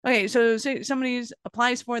Okay, so say somebody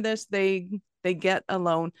applies for this, they get a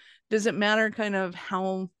loan. Does it matter kind of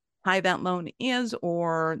how high that loan is,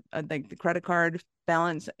 or like the credit card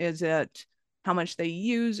balance? Is it how much they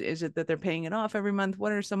use? Is it that they're paying it off every month?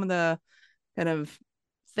 What are some of the kind of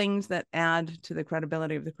things that add to the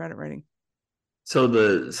credibility of the credit rating? So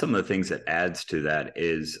the some of the things that adds to that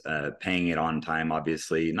is paying it on time.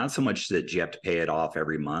 Obviously, not so much that you have to pay it off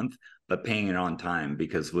every month, but paying it on time.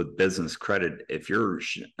 Because with business credit, if you're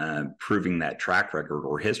proving that track record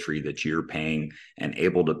or history that you're paying and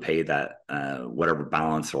able to pay that whatever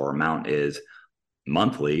balance or amount is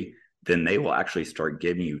monthly, then they will actually start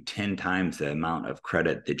giving you 10 times the amount of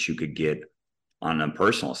credit that you could get on a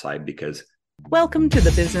personal side. Because Welcome to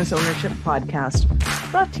the Business Ownership Podcast,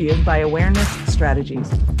 brought to you by Awareness Strategies,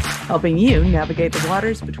 helping you navigate the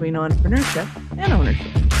waters between entrepreneurship and ownership.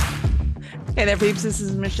 Hey there, peeps. This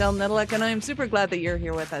is Michelle Nedelec, and I'm super glad that you're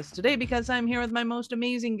here with us today because I'm here with my most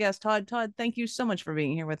amazing guest, Todd. Todd, thank you so much for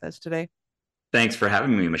being here with us today. thanks for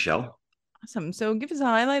having me, Michelle. Awesome. So give us a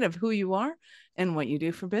highlight of who you are and what you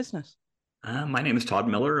do for business. My name is Todd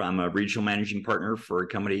Miller. I'm a regional managing partner for a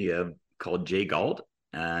company called J Galt,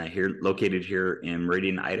 here located here in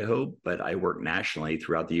Meridian, Idaho, but I work nationally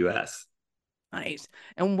throughout the U.S. Nice.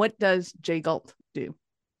 And what does J Galt do?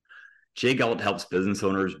 J Galt helps business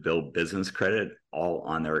owners build business credit all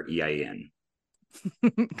on their EIN.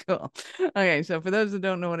 Cool. Okay, so for those that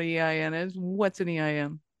don't know what an EIN is, what's an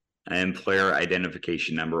EIN? Employer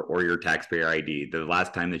identification number or your taxpayer ID. The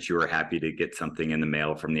last time that you were happy to get something in the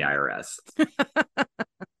mail from the IRS.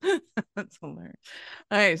 That's hilarious.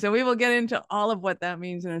 All right, so we will get into all of what that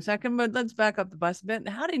means in a second, but let's back up the bus a bit.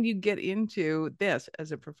 How did you get into this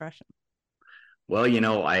as a profession? Well,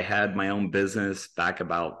 I had my own business back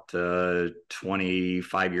about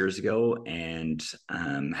 25 years ago and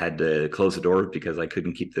had to close the doors because I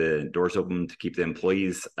couldn't keep the doors open to keep the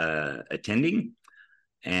employees attending,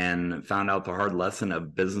 and found out the hard lesson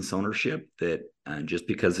of business ownership that just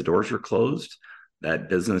because the doors were closed, that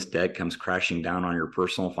business debt comes crashing down on your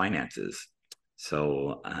personal finances.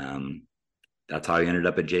 So that's how I ended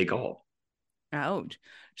up at J Galt. Ouch.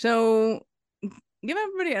 So give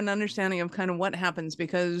everybody an understanding of kind of what happens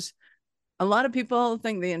because a lot of people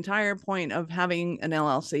think the entire point of having an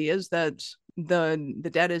LLC is that the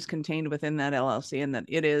debt is contained within that LLC and that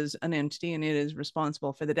it is an entity and it is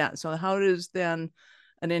responsible for the debt. So how does then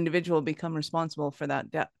an individual become responsible for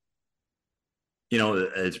that debt?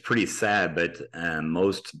 It's pretty sad, but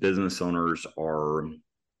most business owners are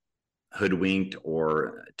hoodwinked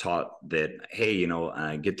or taught that, hey,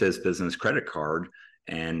 get this business credit card.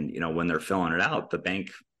 And, when they're filling it out, the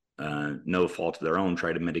bank, no fault of their own,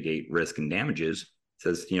 try to mitigate risk and damages,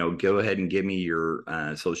 says, go ahead and give me your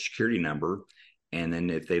social security number. And then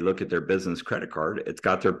if they look at their business credit card, it's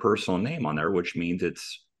got their personal name on there, which means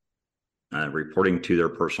it's reporting to their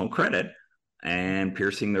personal credit and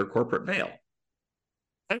piercing their corporate veil.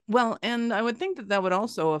 Well, and I would think that that would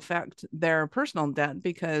also affect their personal debt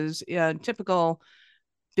because a typical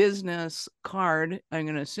business card, I'm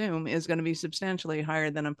going to assume, is going to be substantially higher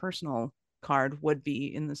than a personal card would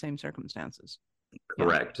be in the same circumstances. Yeah.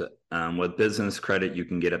 Correct. With business credit, you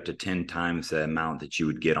can get up to 10 times the amount that you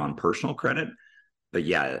would get on personal credit. But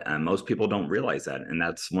yeah, most people don't realize that. And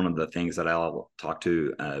that's one of the things that I'll talk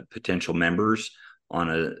to potential members on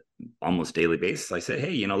a almost daily basis. I say,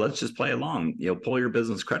 hey, let's just play along. Pull your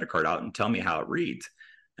business credit card out and tell me how it reads.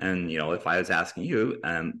 And if I was asking you,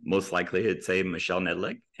 most likely it'd say Michelle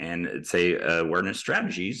Nedlick and it'd say awareness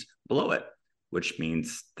strategies below it, which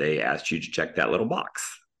means they asked you to check that little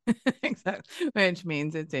box. Exactly. Which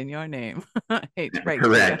means it's in your name. I hate to break it to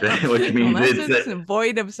you. Correct. Which means Unless it's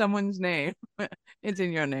void of someone's name, it's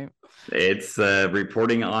in your name. it's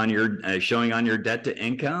reporting on your showing on your debt to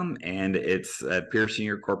income, and it's piercing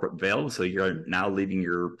your corporate veil. So you're now leaving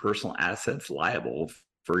your personal assets liable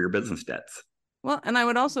for your business debts. Well, and I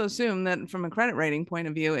would also assume that from a credit rating point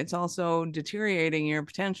of view, it's also deteriorating your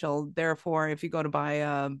potential. Therefore, if you go to buy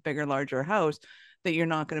a bigger, larger house, that you're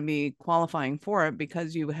not going to be qualifying for it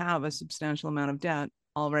because you have a substantial amount of debt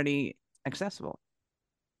already accessible.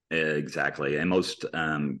 Exactly. And most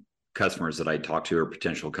customers that I talk to, or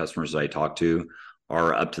potential customers that I talk to,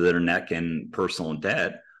 are up to their neck in personal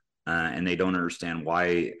debt. And they don't understand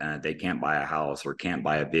why they can't buy a house or can't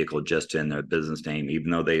buy a vehicle just in their business name,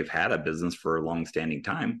 even though they've had a business for a long-standing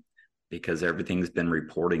time, because everything's been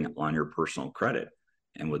reporting on your personal credit.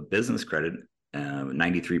 And with business credit,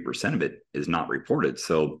 93% of it is not reported.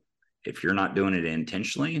 So if you're not doing it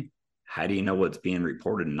intentionally, how do you know what's being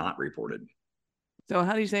reported and not reported? So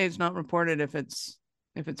how do you say it's not reported if it's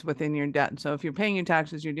within your debt? So if you're paying your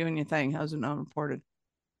taxes, you're doing your thing. How's it not reported?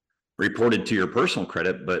 reported to your personal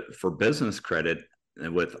credit, but for business credit,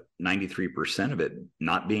 with 93% of it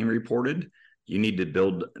not being reported, you need to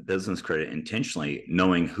build business credit intentionally,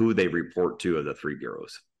 knowing who they report to of the three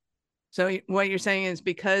bureaus. So what you're saying is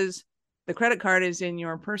because the credit card is in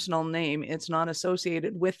your personal name, it's not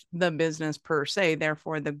associated with the business per se.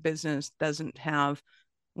 Therefore, the business doesn't have,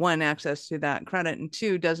 one, access to that credit, and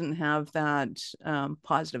two, doesn't have that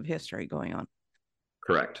positive history going on.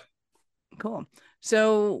 Correct. Cool.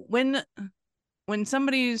 So when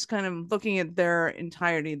somebody's kind of looking at their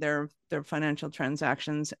entirety, their financial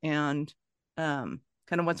transactions and kind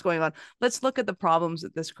of what's going on, let's look at the problems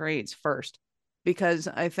that this creates first, because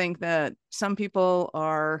I think that some people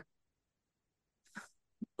are,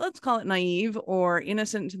 let's call it naive or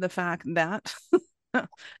innocent to the fact that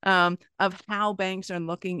of how banks are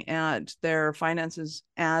looking at their finances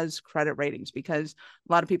as credit ratings, because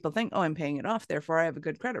a lot of people think, oh, I'm paying it off, therefore I have a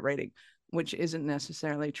good credit rating, which isn't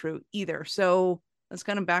necessarily true either. So let's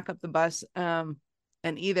kind of back up the bus, and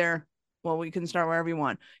either, well, we can start wherever you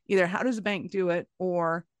want. Either how does the bank do it,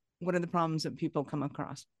 or what are the problems that people come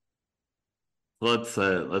across? Let's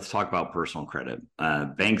talk about personal credit.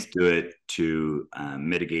 Banks do it to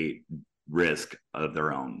mitigate risk of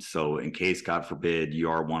their own. So, in case, God forbid, you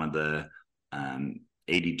are one of the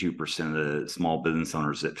 82% of the small business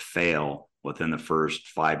owners that fail within the first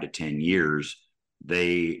 5 to 10 years,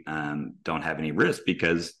 they don't have any risk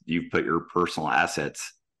because you've put your personal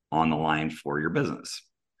assets on the line for your business.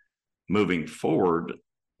 Moving forward,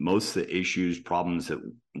 most of the issues, problems that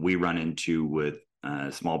we run into with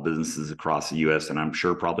small businesses across the US, and I'm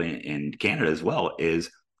sure probably in Canada as well,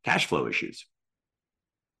 is cash flow issues.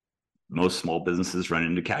 Most small businesses run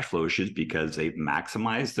into cash flow issues because they've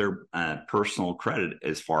maximized their personal credit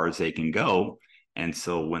as far as they can go. And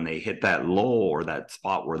so when they hit that lull or that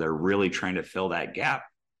spot where they're really trying to fill that gap,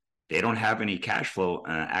 they don't have any cash flow,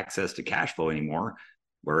 access to cash flow anymore.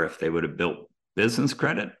 Where if they would have built business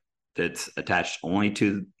credit that's attached only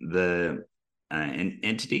to the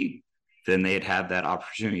entity, then they'd have that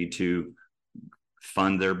opportunity to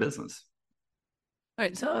fund their business. All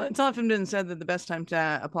right, so it's often been said that the best time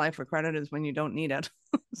to apply for credit is when you don't need it.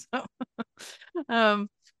 So, um,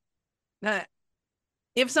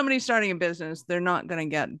 if somebody's starting a business, they're not going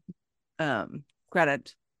to get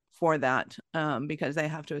credit for that, because they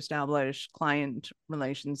have to establish client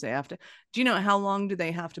relations. They have to. Do you know how long do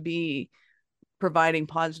they have to be providing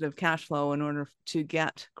positive cash flow in order to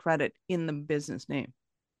get credit in the business name?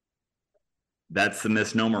 That's the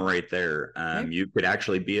misnomer right there. Okay. You could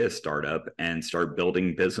actually be a startup and start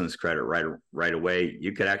building business credit right away.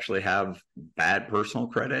 You could actually have bad personal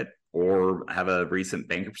credit or have a recent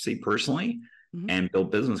bankruptcy personally, mm-hmm, and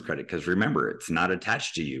build business credit. Because remember, it's not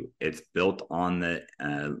attached to you; it's built on the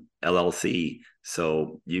LLC,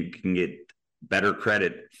 so you can get better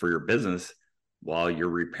credit for your business while you're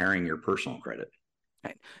repairing your personal credit.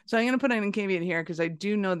 Right. So I'm going to put in a caveat here because I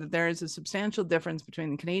do know that there is a substantial difference between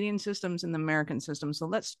the Canadian systems and the American systems. So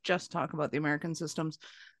let's just talk about the American systems,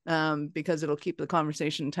 because it'll keep the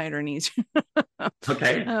conversation tighter and easier.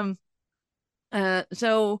 Okay.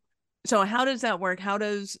 So how does that work? How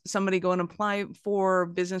does somebody go and apply for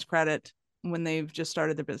business credit when they've just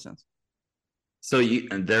started their business? So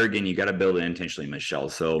there again, you got to build it intentionally, Michelle.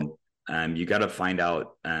 So you got to find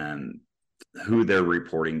out who they're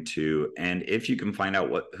reporting to, and if you can find out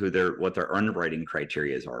what their underwriting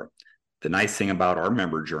criteria are. The nice thing about our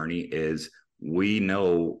member journey is we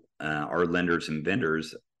know our lenders and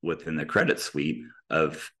vendors within the credit suite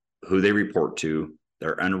of who they report to,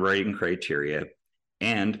 their underwriting criteria,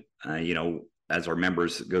 and as our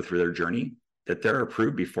members go through their journey, that they're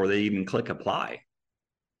approved before they even click apply.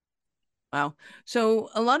 Wow. So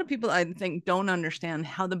a lot of people, I think, don't understand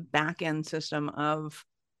how the back end system of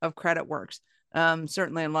credit works.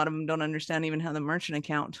 Certainly, a lot of them don't understand even how the merchant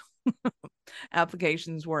account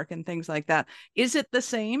applications work and things like that. Is it the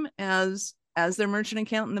same as their merchant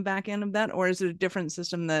account in the back end of that, or is it a different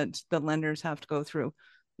system that the lenders have to go through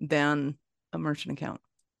than a merchant account?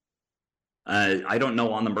 I don't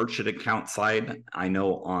know on the merchant account side. I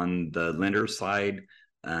know on the lender side,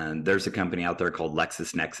 there's a company out there called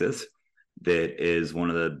LexisNexis that is one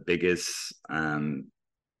of the biggest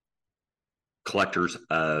collectors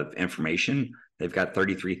of information. They've got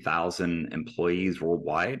 33,000 employees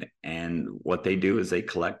worldwide, and what they do is they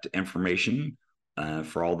collect information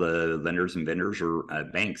for all the lenders and vendors or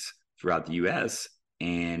banks throughout the U.S.,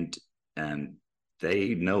 and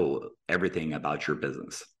they know everything about your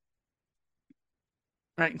business.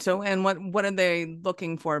 Right. So, and what are they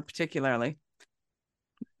looking for particularly?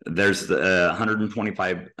 There's the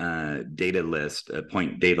 125 point data list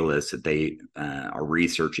that they are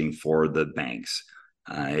researching for the banks.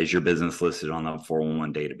 Is your business listed on the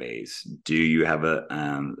 411 database? Do you have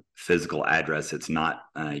a physical address that's not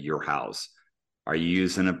your house? Are you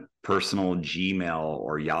using a personal Gmail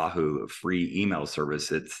or Yahoo free email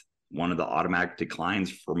service? It's one of the automatic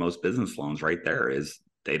declines for most business loans right there is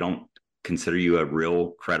they don't consider you a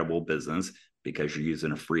real credible business because you're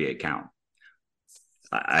using a free account.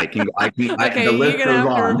 The Okay, you're list gonna goes have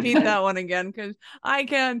to on. repeat that one again because I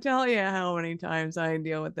can't tell you how many times I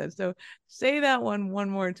deal with this. So say that one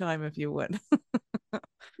more time if you would.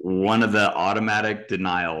 One of the automatic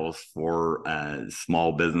denials for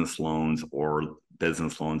small business loans or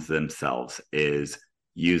business loans themselves is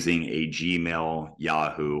using a Gmail,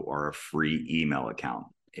 Yahoo, or a free email account.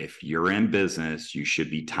 If you're in business, you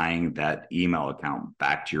should be tying that email account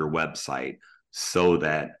back to your website so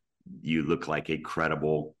that you look like a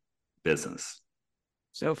credible business.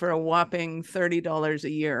 So for a whopping $30 a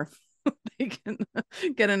year, they can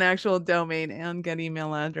get an actual domain and get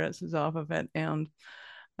email addresses off of it and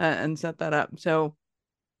set that up. So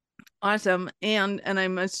awesome. And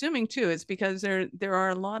I'm assuming too, it's because there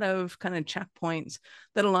are a lot of kind of checkpoints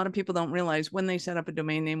that a lot of people don't realize when they set up a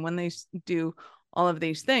domain name, when they do all of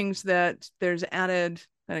these things, that there's added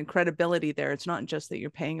kind of credibility there. It's not just that you're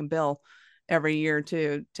paying a bill every year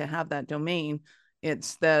to have that domain.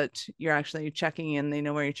 It's that you're actually checking in. They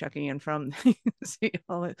know where you're checking in from. See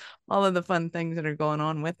all of the fun things that are going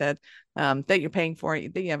on with it, that you're paying for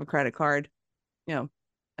it, that you have a credit card, you know,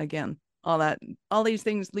 again, all these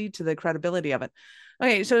things lead to the credibility of it.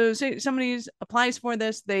 Okay, so say somebody applies for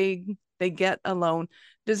this, they get a loan.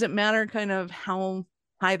 Does it matter kind of how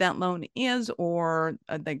high that loan is, or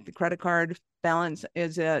like the credit card balance?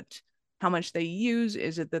 Is it how much they use?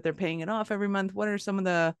 Is it that they're paying it off every month? What are some of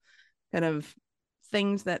the kind of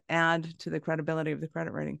things that add to the credibility of the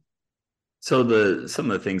credit rating? So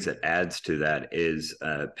some of the things that adds to that is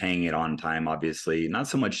paying it on time. Obviously, not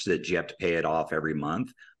so much that you have to pay it off every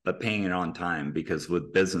month, but paying it on time. Because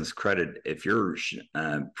with business credit, if you're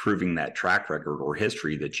proving that track record or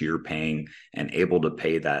history that you're paying and able to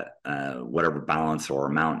pay that whatever balance or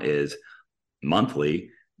amount is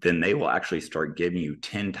monthly, then they will actually start giving you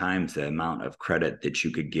 10 times the amount of credit that you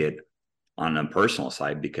could get on a personal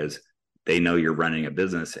side because they know you're running a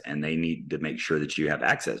business and they need to make sure that you have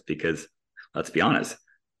access because let's be honest,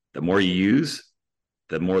 the more you use,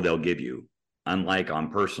 the more they'll give you. Unlike on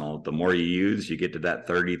personal, the more you use, you get to that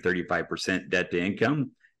 35% debt to income,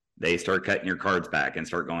 they start cutting your cards back and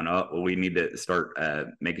start going, oh, well, we need to start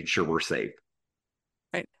making sure we're safe.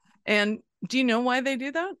 Right. And do you know why they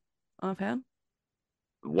do that offhand?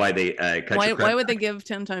 Why they cut your Why credit would they back? give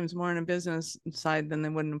 10 times more in a business side than they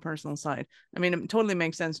would in a personal side? I mean, it totally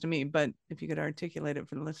makes sense to me, but if you could articulate it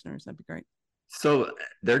for the listeners, that'd be great. So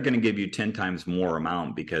they're going to give you 10 times more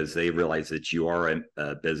amount because they realize that you are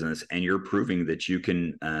a business and you're proving that you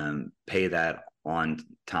can pay that on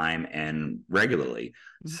time and regularly.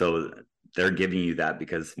 Mm-hmm. So they're giving you that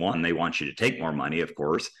because one, they want you to take more money, of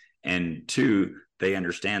course. And two, they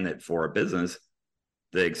understand that for a business,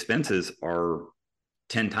 the expenses are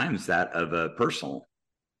 10 times that of a personal.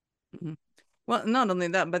 Mm-hmm. Well, not only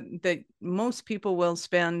that, but that most people will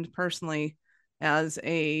spend personally as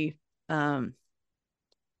a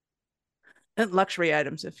luxury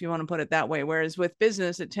items, if you want to put it that way. Whereas with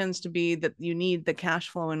business, it tends to be that you need the cash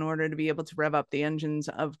flow in order to be able to rev up the engines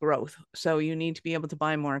of growth. So you need to be able to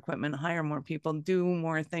buy more equipment, hire more people, do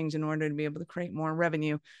more things in order to be able to create more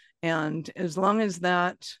revenue. And as long as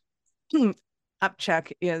that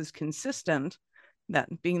upcheck is consistent,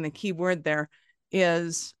 that being the key word there,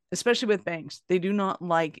 is especially with banks, they do not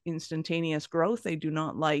like instantaneous growth. They do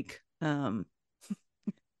not like sudden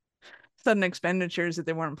expenditures that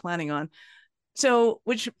they weren't planning on. So,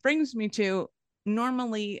 which brings me to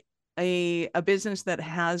normally a business that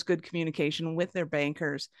has good communication with their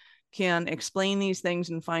bankers can explain these things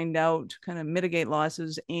and find out, kind of mitigate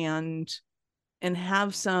losses and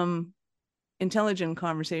have some intelligent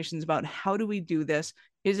conversations about how do we do this?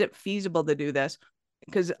 Is it feasible to do this?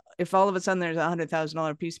 Because if all of a sudden there's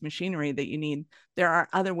 $100,000 piece of machinery that you need, there are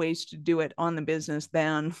other ways to do it on the business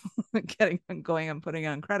than going and putting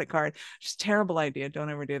on credit card. Just terrible idea. Don't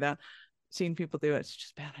ever do that. Seeing people do it, it's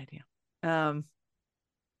just a bad idea.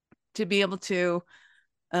 To be able to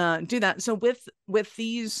do that. So with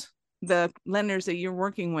these the lenders that you're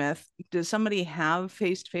working with, does somebody have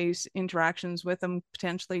face-to-face interactions with them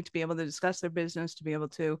potentially to be able to discuss their business, to be able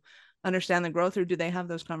to understand the growth, or do they have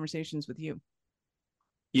those conversations with you?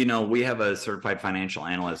 We have a certified financial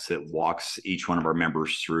analyst that walks each one of our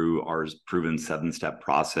members through our proven 7-step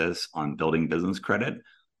process on building business credit.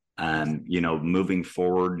 Moving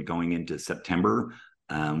forward, going into September,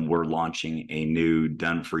 we're launching a new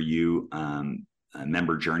done for you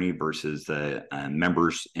member journey versus the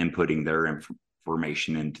members inputting their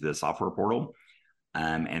information into the software portal.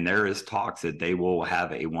 And there is talks that they will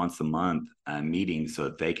have a once a month meeting so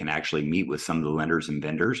that they can actually meet with some of the lenders and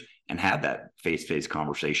vendors and have that face-to-face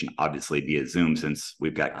conversation, obviously via Zoom, since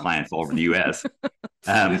we've got clients all over the US.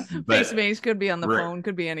 Face-to-face could be on the right, phone,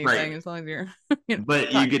 could be anything, right. as long as you're,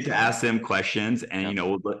 But you get to ask them questions and,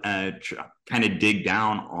 kind of dig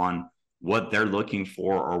down on what they're looking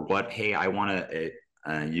for, or what, hey, I want to,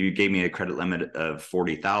 you gave me a credit limit of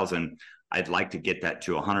 40,000. I'd like to get that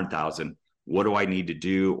to 100,000. What do I need to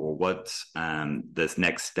do, or what's this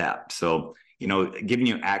next step? So, giving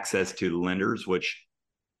you access to the lenders, which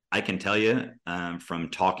I can tell you from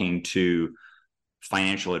talking to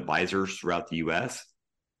financial advisors throughout the US,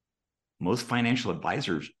 most financial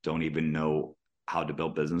advisors don't even know how to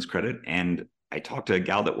build business credit. And I talked to a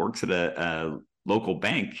gal that works at a local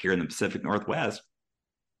bank here in the Pacific Northwest,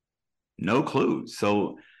 no clue.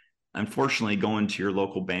 So unfortunately, going to your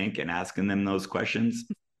local bank and asking them those questions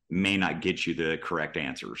may not get you the correct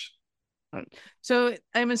answers. So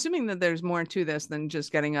I'm assuming that there's more to this than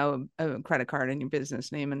just getting a credit card in your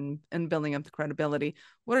business name and building up the credibility.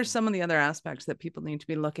 What are some of the other aspects that people need to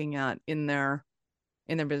be looking at in their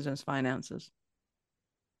business finances?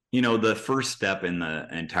 The first step in the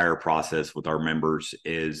entire process with our members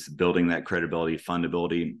is building that credibility,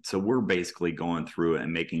 fundability. So we're basically going through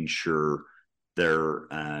and making sure their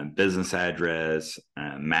business address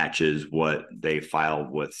matches what they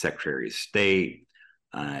filed with Secretary of State.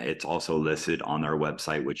 It's also listed on their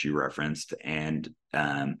website, which you referenced. And,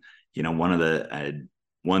 one of the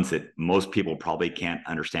ones that most people probably can't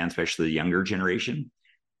understand, especially the younger generation,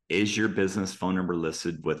 is your business phone number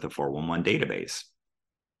listed with the 411 database?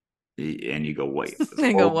 And you go, wait,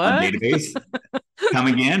 they go, what? database? Come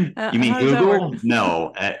again? You mean Google?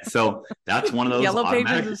 No. So that's one of those Yellow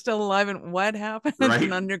Pages is still alive. And what happened? Right? It's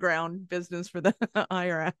an underground business for the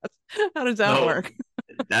IRS. How does that work?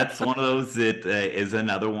 That's one of those that is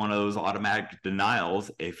another one of those automatic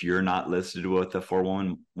denials if you're not listed with the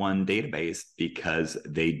 411 database, because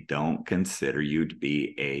they don't consider you to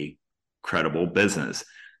be a credible business.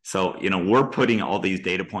 So, we're putting all these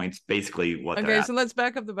data points, basically what okay, so let's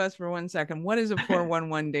back up the bus for 1 second. What is a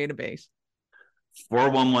 411 database?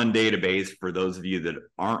 411 database, for those of you that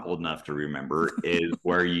aren't old enough to remember, is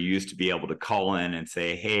where you used to be able to call in and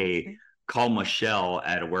say, hey, call Michelle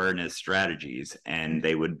at Awareness Strategies, and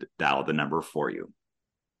they would dial the number for you.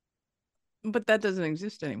 But that doesn't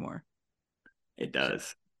exist anymore. It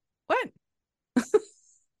does. What?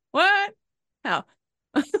 What? How?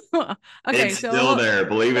 Okay, it's still there,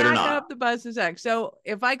 believe it or not. Back up the bus a sec. So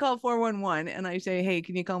if I call 411 and I say, hey,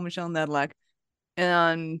 can you call Michelle Nedluck?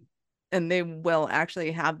 And they will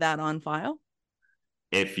actually have that on file?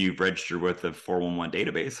 If you've registered with the 411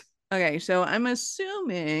 database. Okay, so I'm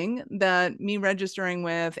assuming that me registering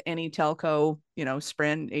with any telco,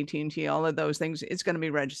 Sprint, AT&T, all of those things, it's going to be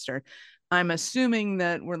registered. I'm assuming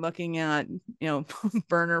that we're looking at,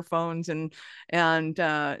 burner phones and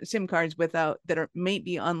SIM cards that might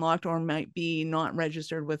be unlocked or might be not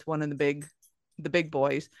registered with one of the big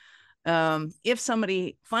boys. If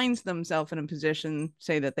somebody finds themselves in a position,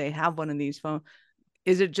 say that they have one of these phones,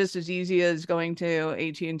 is it just as easy as going to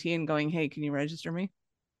AT&T and going, hey, can you register me?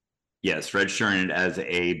 Yes, registering it as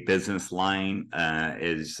a business line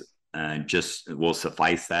will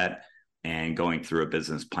suffice that, and going through a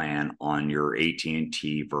business plan on your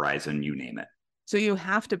AT&T, Verizon, you name it. So you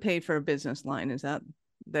have to pay for a business line. Is that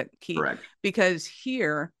key? Correct. Because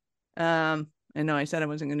here, I know I said I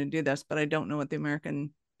wasn't going to do this, but I don't know what the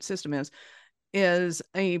American system is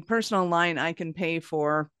a personal line I can pay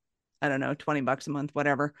for, I don't know, $20 a month,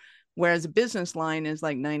 whatever. Whereas a business line is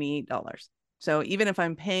like $98. So even if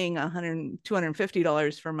I'm paying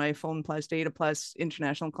 $250 for my phone plus data plus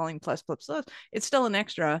international calling plus, it's still an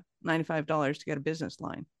extra $95 to get a business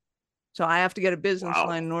line. So I have to get a business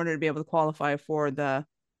line in order to be able to qualify for the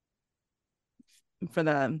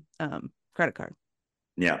credit card.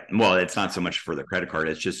 Yeah. Well, it's not so much for the credit card.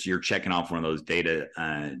 It's just you're checking off one of those data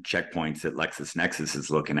checkpoints that LexisNexis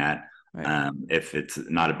is looking at. Right. If it's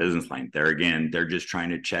not a business line, there again, they're just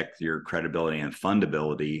trying to check your credibility and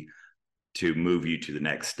fundability to move you to the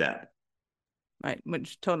next step. Right,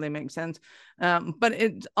 which totally makes sense. But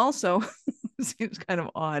it also seems kind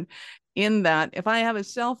of odd in that if I have a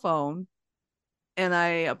cell phone and I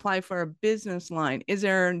apply for a business line,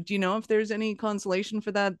 do you know if there's any consolation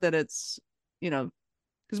for that it's,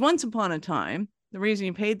 because once upon a time, the reason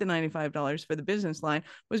you paid the $95 for the business line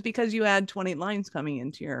was because you had 20 lines coming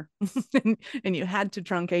into your, and you had to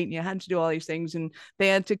truncate and you had to do all these things, and they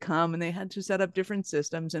had to come and they had to set up different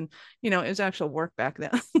systems, and, it was actual work back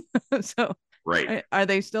then. So Right. Are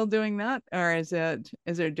they still doing that, or is there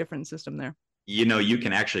a different system there? You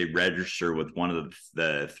can actually register with one of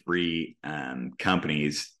the three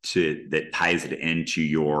companies that ties it into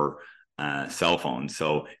your cell phone.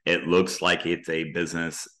 So it looks like it's a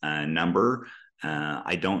business number.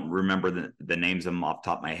 I don't remember the names of them off the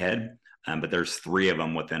top of my head, but there's three of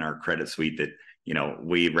them within our credit suite that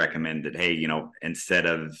we recommend that, hey, instead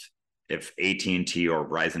of, if AT&T or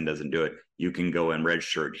Verizon doesn't do it, you can go and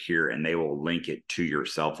register it here and they will link it to your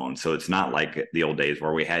cell phone. So it's not like the old days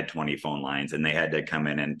where we had 20 phone lines and they had to come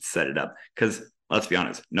in and set it up. Because let's be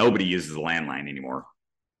honest, nobody uses a landline anymore.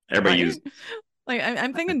 Everybody Right? uses. Like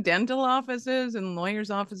I'm thinking dental offices and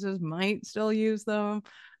lawyers' offices might still use them.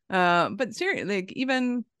 But seriously, like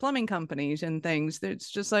even plumbing companies and things, it's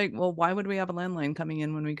just like, well, why would we have a landline coming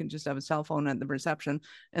in when we can just have a cell phone at the reception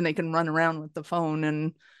and they can run around with the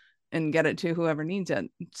phone and get it to whoever needs it.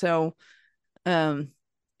 So um,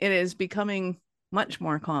 it is becoming much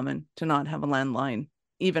more common to not have a landline,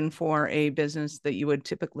 even for a business that you would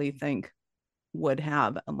typically think would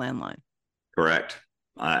have a landline. Correct.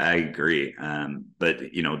 I agree. But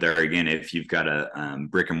there again, if you've got a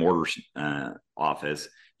brick and mortar office,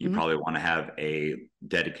 you Mm-hmm. probably want to have a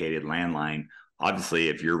dedicated landline. Obviously,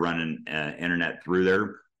 if you're running internet through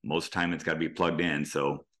there, most of the time it's got to be plugged in.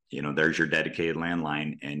 So there's your dedicated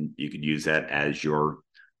landline, and you could use that as your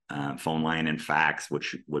phone line and fax,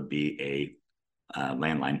 which would be a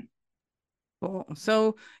landline. Cool.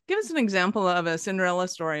 So give us an example of a Cinderella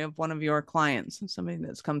story of one of your clients, somebody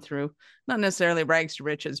that's come through, not necessarily rags to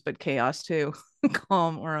riches, but chaos too,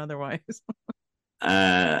 calm or otherwise.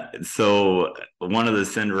 So one of the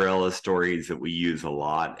Cinderella stories that we use a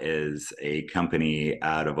lot is a company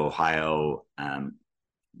out of Ohio.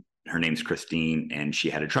 Her name's Christine, and she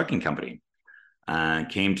had a trucking company.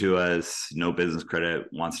 Came to us, no business credit,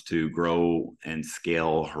 wants to grow and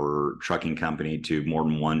scale her trucking company to more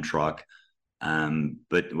than one truck,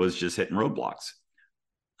 but was just hitting roadblocks.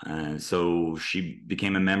 So she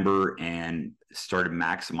became a member and started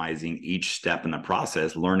maximizing each step in the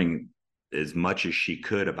process, learning as much as she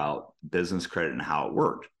could about business credit and how it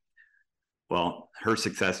worked. Well, her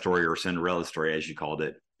success story, or Cinderella story, as you called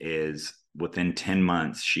it, is within 10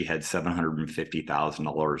 months, she had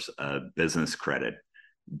 $750,000 of business credit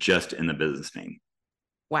just in the business name.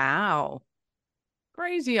 Wow.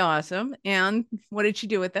 Crazy awesome. And what did she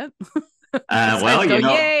do with it? Well, Besides go,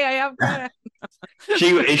 yay, I have credit.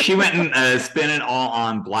 she went and spent it all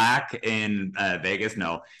on black in Vegas.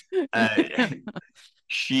 No, uh,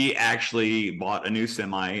 she actually bought a new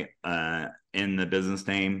semi in the business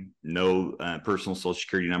name, no personal social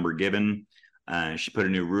security number given. She put a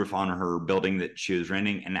new roof on her building that she was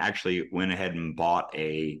renting, and actually went ahead and bought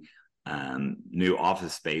a new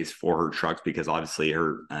office space for her trucks because obviously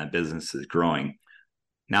her business is growing.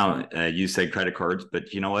 Now, you said credit cards,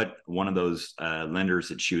 but you know what? One of those lenders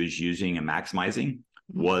that she was using and maximizing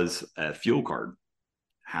was a fuel card.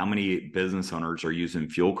 How many business owners are using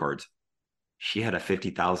fuel cards? She had a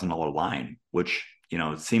 $50,000 line, which,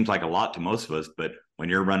 it seems like a lot to most of us, but when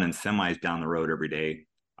you're running semis down the road every day,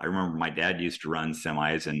 I remember my dad used to run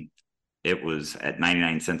semis, and it was at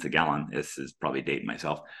 99 cents a gallon. This is probably dating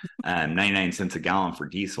myself. 99 cents a gallon for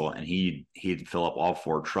diesel. And he'd fill up all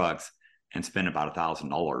four trucks and spend about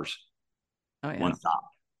 $1,000 Oh yeah. one stop,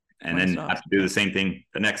 and One then stop. have to do the same thing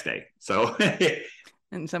the next day. So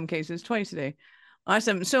In some cases, twice a day.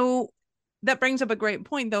 Awesome. So that brings up a great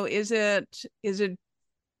point though. Is it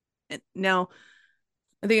now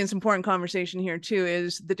I think it's an important conversation here too,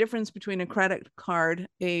 is the difference between a credit card,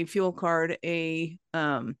 a fuel card, a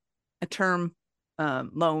term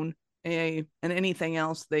loan, and anything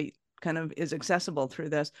else that kind of is accessible through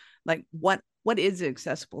this. Like what is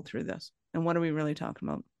accessible through this, and what are we really talking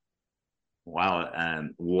about? wow,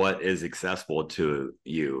 what is accessible to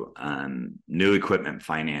you? New equipment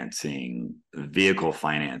financing, vehicle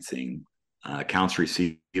financing, accounts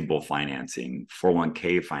receivable financing,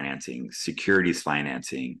 401k financing, securities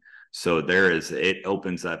financing. So it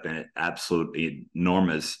opens up an absolutely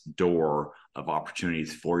enormous door of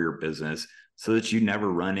opportunities for your business so that you never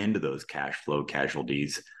run into those cash flow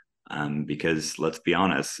casualties. Because let's be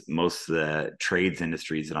honest, most of the trades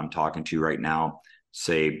industries that I'm talking to right now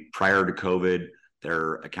say prior to COVID,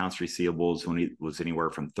 their accounts receivables was anywhere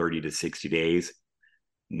from 30 to 60 days.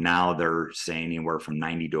 Now they're saying anywhere from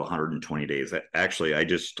 90 to 120 days. Actually, I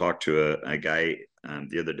just talked to a guy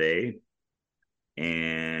the other day,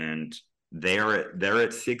 and they're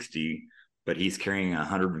at 60, but he's carrying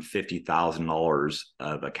 $150,000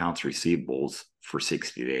 of accounts receivables for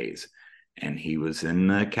 60 days, and he was in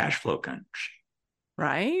the cash flow crunch.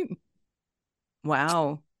 Right?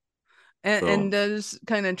 Wow. And So, does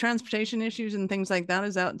kind of transportation issues and things like that,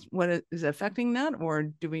 is that what is affecting that? Or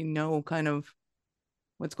do we know kind of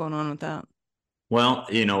what's going on with that? well,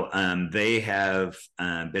 they have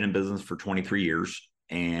been in business for 23 years,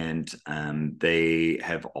 and they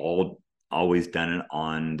have always done it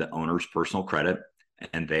on the owner's personal credit,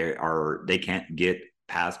 and they can't get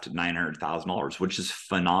past $900,000, which is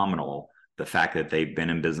phenomenal. The fact that they've been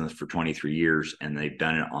in business for 23 years and they've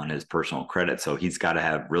done it on his personal credit, so he's got to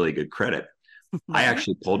have really good credit. I Right.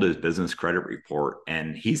 actually pulled his business credit report,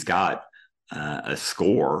 and he's got a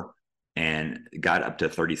score and got up to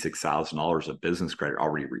 $36,000 of business credit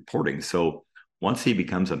already reporting. So once he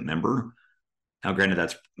becomes a member, now granted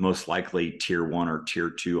that's most likely tier one or tier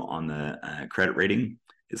two on the credit rating.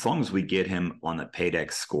 As long as we get him on the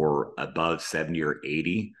Paydex score above 70 or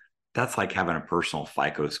 80, that's like having a personal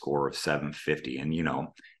FICO score of 750. And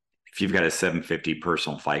if you've got a 750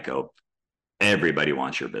 personal FICO, everybody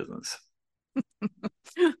wants your business.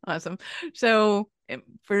 Awesome. So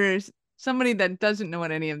for somebody that doesn't know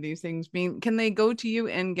what any of these things mean, can they go to you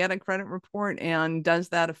and get a credit report? And does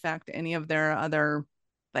that affect any of their other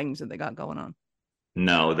things that they got going on?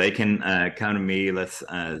 No, they can come to me. Let's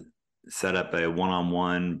set up a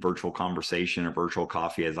one-on-one virtual conversation, a virtual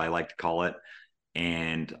coffee, as I like to call it,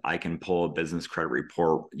 and I can pull a business credit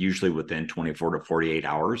report usually within 24 to 48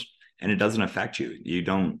 hours, and it doesn't affect you. You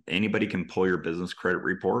don't. Anybody can pull your business credit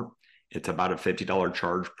report. It's about a $50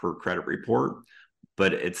 charge per credit report,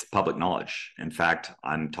 but it's public knowledge. In fact,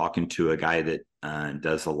 I'm talking to a guy that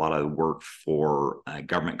does a lot of work for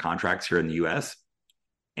government contracts here in the U.S.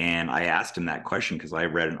 And I asked him that question because I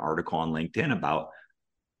read an article on LinkedIn about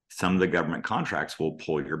some of the government contracts will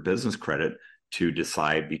pull your business credit to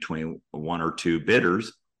decide between one or two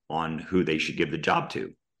bidders on who they should give the job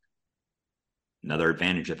to. Another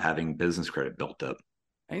advantage of having business credit built up.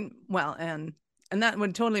 Right? Well, and that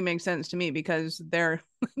would totally make sense to me because they're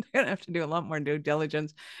gonna have to do a lot more due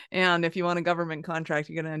diligence. And if you want a government contract,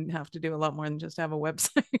 you're gonna have to do a lot more than just have a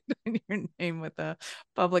website and your name with a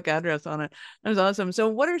public address on it. That's awesome. So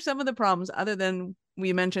what are some of the problems other than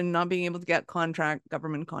we mentioned not being able to get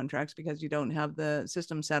government contracts because you don't have the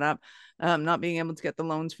system set up, not being able to get the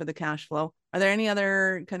loans for the cash flow? Are there any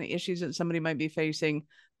other kind of issues that somebody might be facing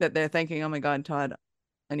that they're thinking, oh my God, Todd,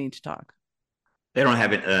 I need to talk? They don't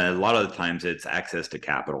have it. A lot of the times it's access to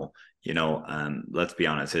capital. Let's be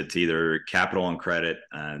honest, it's either capital and credit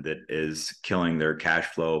that is killing their cash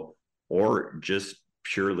flow, or just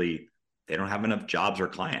purely they don't have enough jobs or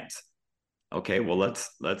clients. Okay, well let's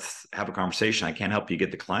have a conversation. I can't help you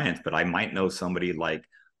get the clients, but I might know somebody like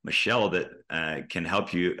Michelle that can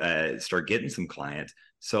help you start getting some clients.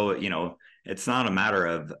 So it's not a matter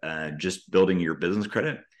of just building your business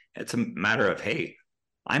credit. It's a matter of, hey,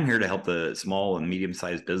 I'm here to help the small and medium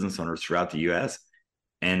sized business owners throughout the U.S.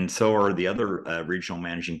 And so are the other regional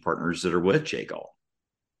managing partners that are with JGAL.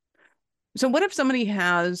 So what if somebody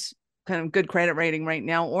has kind of good credit rating right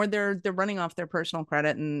now, or they're running off their personal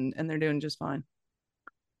credit and they're doing just fine?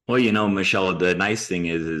 Well, Michelle, the nice thing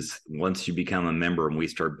is once you become a member and we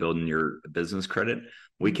start building your business credit,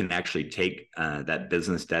 we Mhm. can actually take that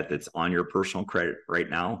business debt that's on your personal credit right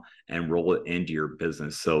now and roll it into your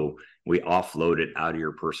business. So we offload it out of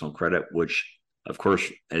your personal credit, which of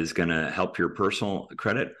course is going to help your personal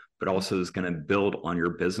credit, but also is going to build on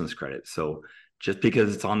your business credit. So just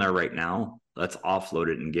because it's on there right now, let's offload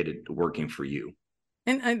it and get it working for you.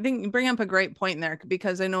 And I think you bring up a great point there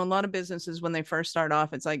because I know a lot of businesses when they first start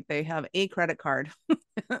off, it's like they have a credit card.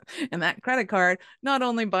 And that credit card not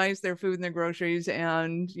only buys their food and their groceries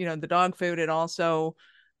and the dog food, it also,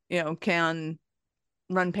 can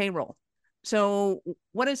run payroll. So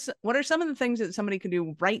what are some of the things that somebody can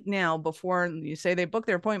do right now before you say they book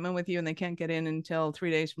their appointment with you and they can't get in until 3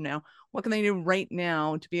 days from now? What can they do right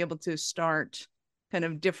now to be able to start kind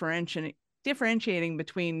of differentiating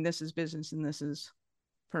between this is business and this is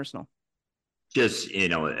personal? Just,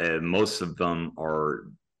 most of them are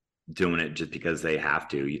doing it just because they have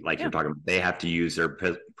to. Like Yeah. you're talking about, they have to use their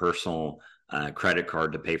personal credit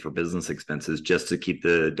card to pay for business expenses just to keep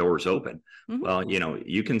the doors open. Mm-hmm. Well,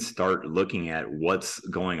 you can start looking at what's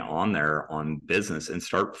going on there on business and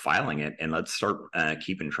start filing it, and let's start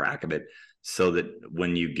keeping track of it so that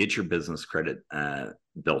when you get your business credit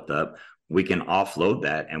built up, we can offload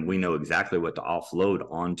that and we know exactly what to offload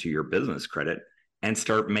onto your business credit and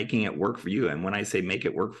start making it work for you. And when I say make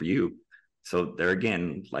it work for you, so there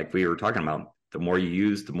again, like we were talking about, the more you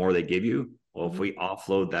use, the more they give you. Well, if Mm-hmm. we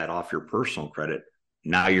offload that off your personal credit,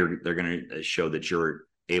 now they're going to show that you're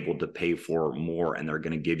able to pay for more and they're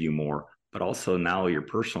going to give you more. But also now your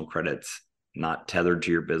personal credit's not tethered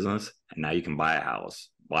to your business, and now you can buy a house,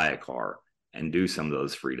 buy a car, and do some of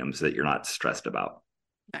those freedoms that you're not stressed about.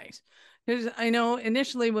 Nice. Because I know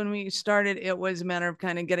initially when we started, it was a matter of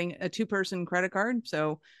kind of getting a two-person credit card.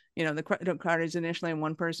 So, the credit card is initially in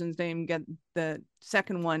one person's name, get the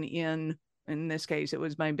second one in this case, it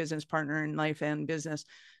was my business partner in life and business.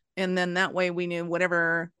 And then that way we knew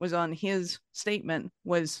whatever was on his statement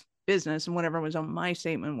was business and whatever was on my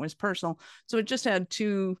statement was personal. So it just had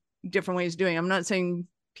two different ways of doing it. I'm not saying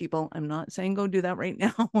go do that right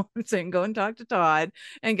now. I'm saying go and talk to Todd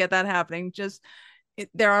and get that happening. Just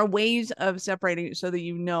there are ways of separating it so that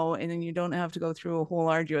and then you don't have to go through a whole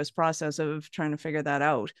arduous process of trying to figure that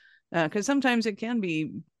out. Because sometimes it can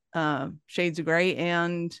be shades of gray,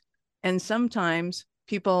 and sometimes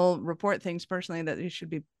people report things personally that they should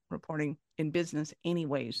be reporting in business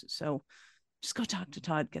anyways. So just go talk to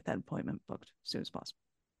Todd, get that appointment booked as soon as possible.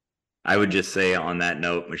 I would just say on that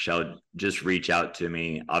note, Michelle, just reach out to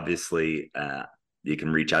me. Obviously, you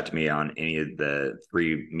can reach out to me on any of the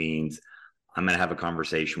three means. I'm going to have a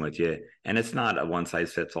conversation with you. And it's not a one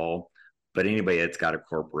size fits all, but anybody that's got a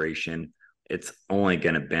corporation, it's only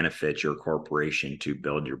going to benefit your corporation to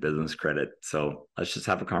build your business credit. So let's just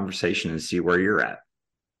have a conversation and see where you're at.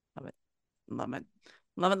 Love it. Love it.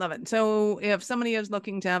 Love it. Love it. So if somebody is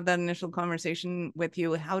looking to have that initial conversation with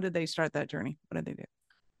you, how did they start that journey? What did they do?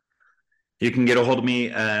 You can get a hold of me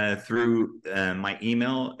through my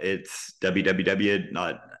email. It's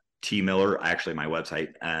www.tmiller, actually my website,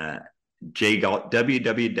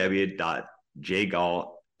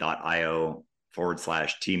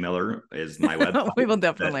 www.jgalt.io/tmiller is my website. We will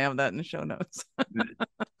definitely have that in the show notes.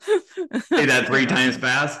 Say that 3 times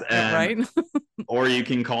fast. Yeah, right. Or you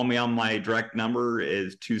can call me on my direct number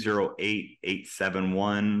is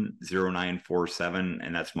 208-871-0947.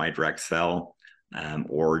 And that's my direct cell.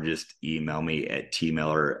 Or just email me at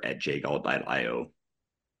tmiller@jgalt.io.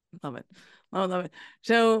 Love it. Love it.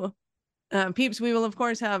 So peeps, we will of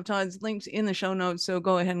course have Todd's links in the show notes. So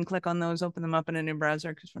go ahead and click on those, open them up in a new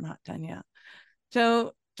browser because we're not done yet.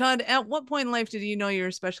 So Todd, at what point in life did you know you were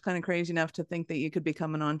especially kind of crazy enough to think that you could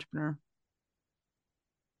become an entrepreneur?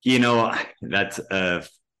 That's a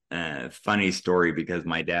funny story because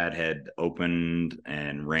my dad had opened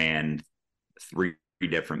and ran 3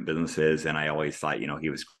 different businesses. And I always thought, he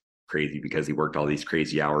was crazy because he worked all these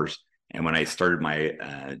crazy hours. And when I started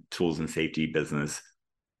my tools and safety business,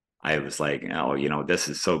 I was like, oh, this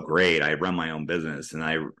is so great. I run my own business. And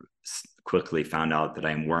I quickly found out that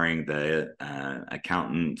I'm wearing the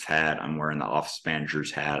accountant's hat. I'm wearing the office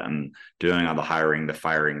manager's hat. I'm doing all the hiring, the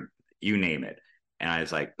firing, you name it. And I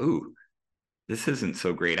was like, ooh, this isn't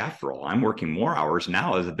so great after all. I'm working more hours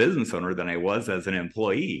now as a business owner than I was as an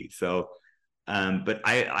employee. So, but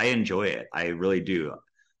I enjoy it. I really do.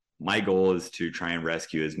 My goal is to try and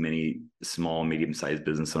rescue as many small, medium-sized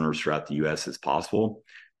business owners throughout the U.S. as possible.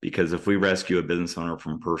 Because if we rescue a business owner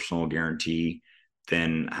from personal guarantee,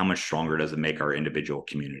 then how much stronger does it make our individual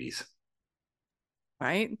communities?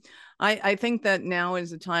 Right. I think that now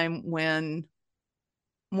is a time when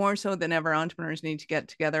more so than ever, entrepreneurs need to get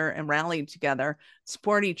together and rally together,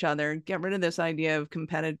 support each other, get rid of this idea of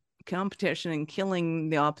competition and killing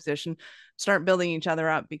the opposition, start building each other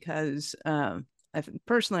up because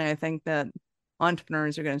personally, I think that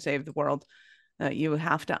entrepreneurs are going to save the world. You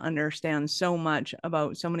have to understand so much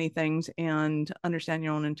about so many things and understand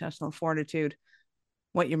your own intestinal fortitude,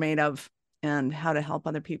 what you're made of, and how to help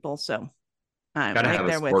other people. So I'm right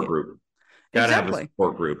there with you. Group. Gotta have a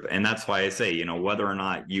support group. And that's why I say, whether or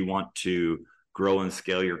not you want to grow and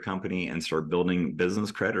scale your company and start building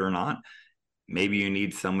business credit or not, maybe you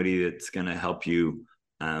need somebody that's going to help you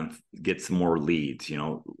get some more leads,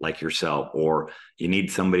 like yourself, or you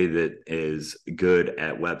need somebody that is good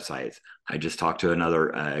at websites. I just talked to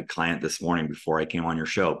another client this morning before I came on your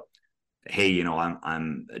show. Hey,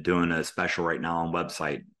 I'm doing a special right now on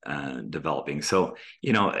website developing. So,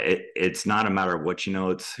 it's not a matter of what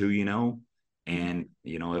it's who you know. And,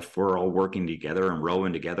 if we're all working together and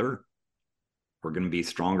rowing together, we're going to be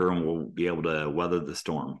stronger and we'll be able to weather the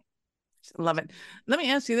storm. Love it. Let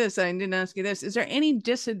me ask you this. I didn't ask you this. Is there any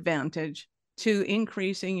disadvantage to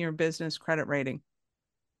increasing your business credit rating?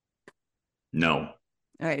 No.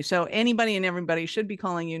 Okay. So anybody and everybody should be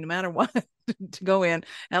calling you no matter what to go in,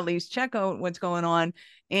 at least check out what's going on.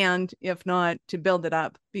 And if not, to build it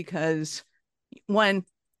up, because 1,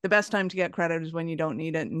 the best time to get credit is when you don't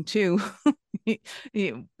need it. And 2,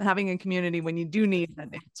 having a community when you do need it,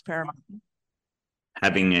 it's paramount.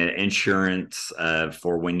 Having insurance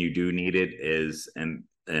for when you do need it is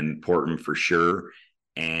important for sure.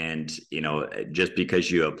 And, just because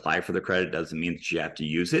you apply for the credit doesn't mean that you have to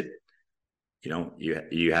use it.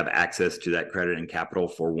 you have access to that credit and capital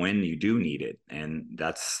for when you do need it. And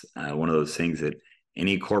that's one of those things that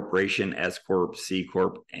any corporation, S Corp, C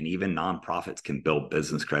Corp, and even nonprofits can build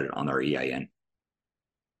business credit on their EIN.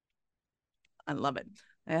 I love it.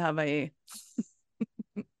 I have a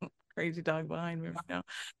crazy dog behind me right now.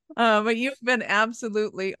 But you've been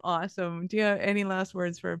absolutely awesome. Do you have any last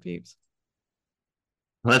words for our peeps?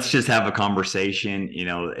 Let's just have a conversation.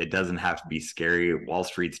 It doesn't have to be scary. Wall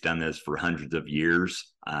Street's done this for hundreds of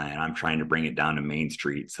years, and I'm trying to bring it down to Main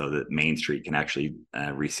Street so that Main Street can actually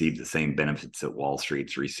receive the same benefits that Wall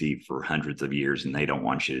Street's received for hundreds of years, and they don't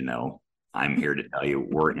want you to know. I'm here to tell you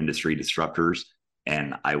we're industry disruptors,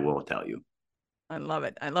 and I will tell you. I love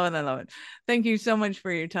it. I love it. I love it. Thank you so much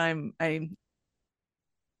for your time. You've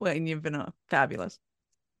been fabulous.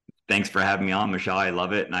 Thanks for having me on, Michelle. I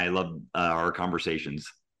love it. And I love our conversations.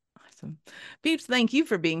 Awesome. Peeps, thank you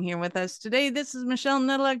for being here with us today. This is Michelle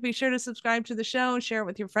Nedelec. Be sure to subscribe to the show, share it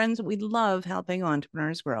with your friends. We love helping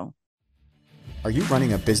entrepreneurs grow. Are you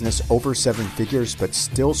running a business over 7 figures but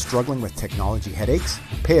still struggling with technology headaches?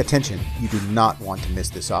 Pay attention. You do not want to miss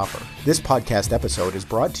this offer. This podcast episode is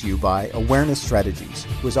brought to you by Awareness Strategies,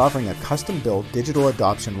 who is offering a custom-built digital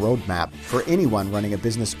adoption roadmap for anyone running a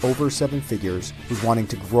business over 7 figures who's wanting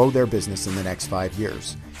to grow their business in the next 5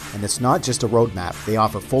 years. And it's not just a roadmap. They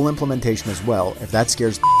offer full implementation as well if that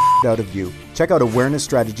scares the out of you. Check out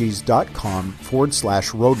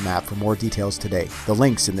awarenessstrategies.com/roadmap for more details today. The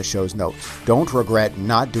link's in the show's notes. Don't regret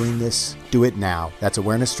not doing this. Do it now. That's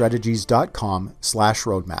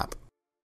awarenessstrategies.com/roadmap.